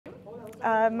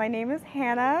My name is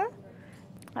Hannah.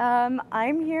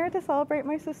 I'm here to celebrate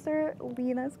my sister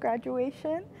Lena's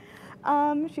graduation.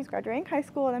 She's graduating high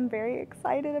school and I'm very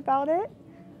excited about it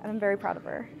and I'm very proud of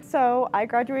her. So I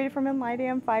graduated from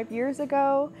Enlightium 5 years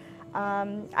ago.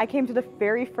 I came to the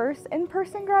very first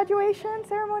in-person graduation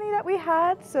ceremony that we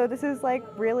had, so this is like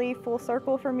really full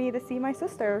circle for me to see my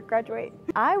sister graduate.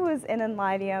 I was in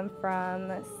Enlightium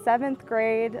from 7th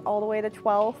grade all the way to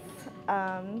 12th.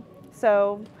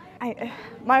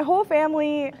 My whole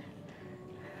family,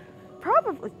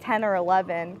 probably 10 or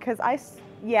 11, because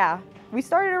we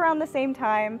started around the same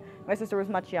time. My sister was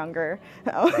much younger.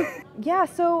 Yeah,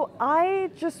 so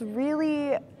I just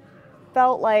really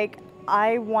felt like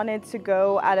I wanted to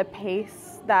go at a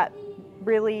pace that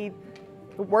really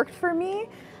worked for me.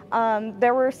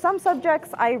 There were some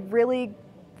subjects I really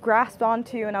grasped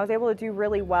onto and I was able to do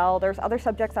really well. There's other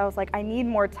subjects I was like, I need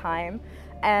more time.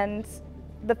 And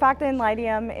the fact that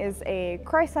Enlightium is a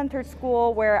Christ-centered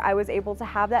school where I was able to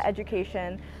have that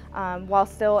education while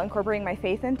still incorporating my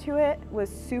faith into it was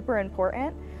super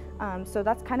important. So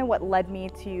that's kind of what led me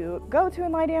to go to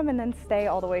Enlightium and then stay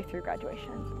all the way through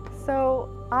graduation. So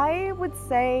I would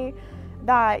say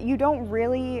that you don't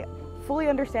really fully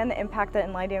understand the impact that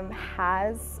Enlightium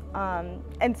has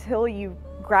until you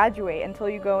graduate, until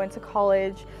you go into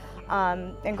college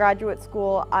and graduate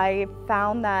school. I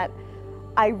found that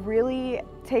I really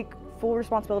take full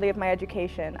responsibility of my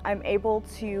education. I'm able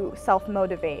to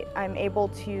self-motivate. I'm able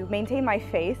to maintain my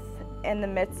faith in the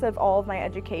midst of all of my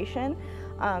education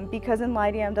because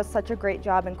Enlightium does such a great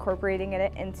job incorporating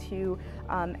it into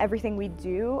everything we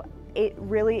do. It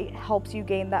really helps you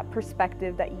gain that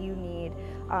perspective that you need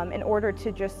in order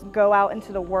to just go out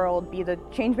into the world, be the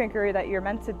change maker that you're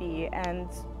meant to be, and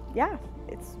yeah,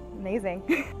 it's amazing.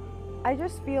 I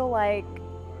just feel like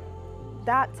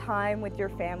that time with your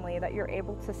family that you're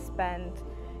able to spend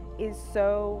is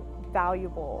so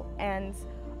valuable. And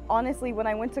honestly, when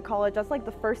I went to college, that's like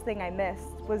the first thing I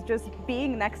missed was just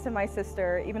being next to my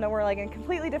sister, even though we're like in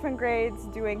completely different grades,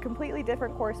 doing completely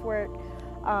different coursework.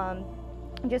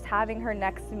 Just having her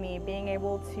next to me, being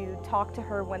able to talk to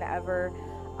her whenever,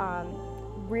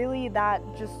 really that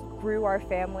just grew our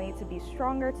family to be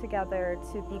stronger together,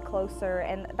 to be closer,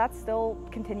 and that still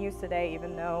continues today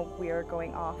even though we are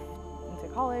going off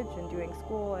into college and doing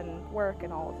school and work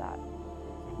and all of that.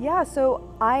 Yeah, so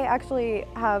I actually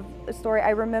have a story.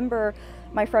 I remember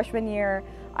my freshman year,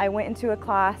 I went into a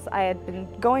class, I had been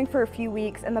going for a few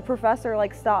weeks, and the professor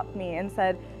stopped me and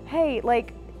said, hey,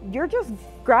 you're just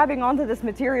grabbing onto this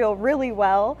material really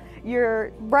well.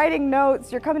 You're writing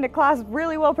notes, you're coming to class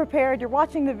really well prepared, you're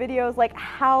watching the videos,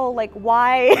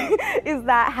 why is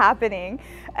that happening?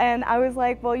 And I was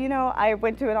like, well, I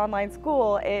went to an online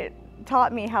school. It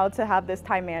taught me how to have this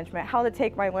time management, how to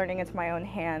take my learning into my own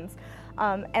hands.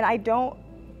 And I don't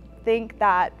think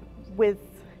that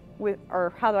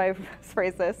or how do I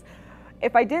phrase this?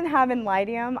 If I didn't have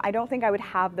Enlightium, I don't think I would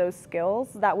have those skills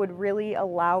that would really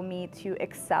allow me to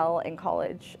excel in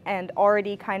college and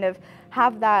already kind of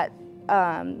have that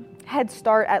head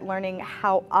start at learning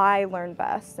how I learn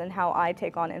best and how I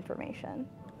take on information.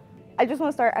 I just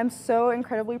want to start, I'm so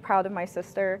incredibly proud of my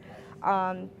sister.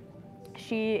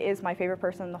 She is my favorite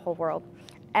person in the whole world.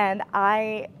 And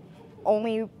I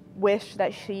only wish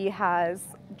that she has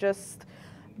just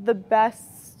the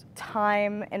best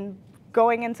time and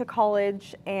going into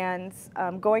college and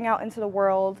going out into the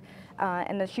world,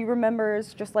 and that she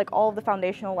remembers just all of the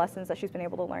foundational lessons that she's been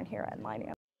able to learn here at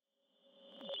Enlightium.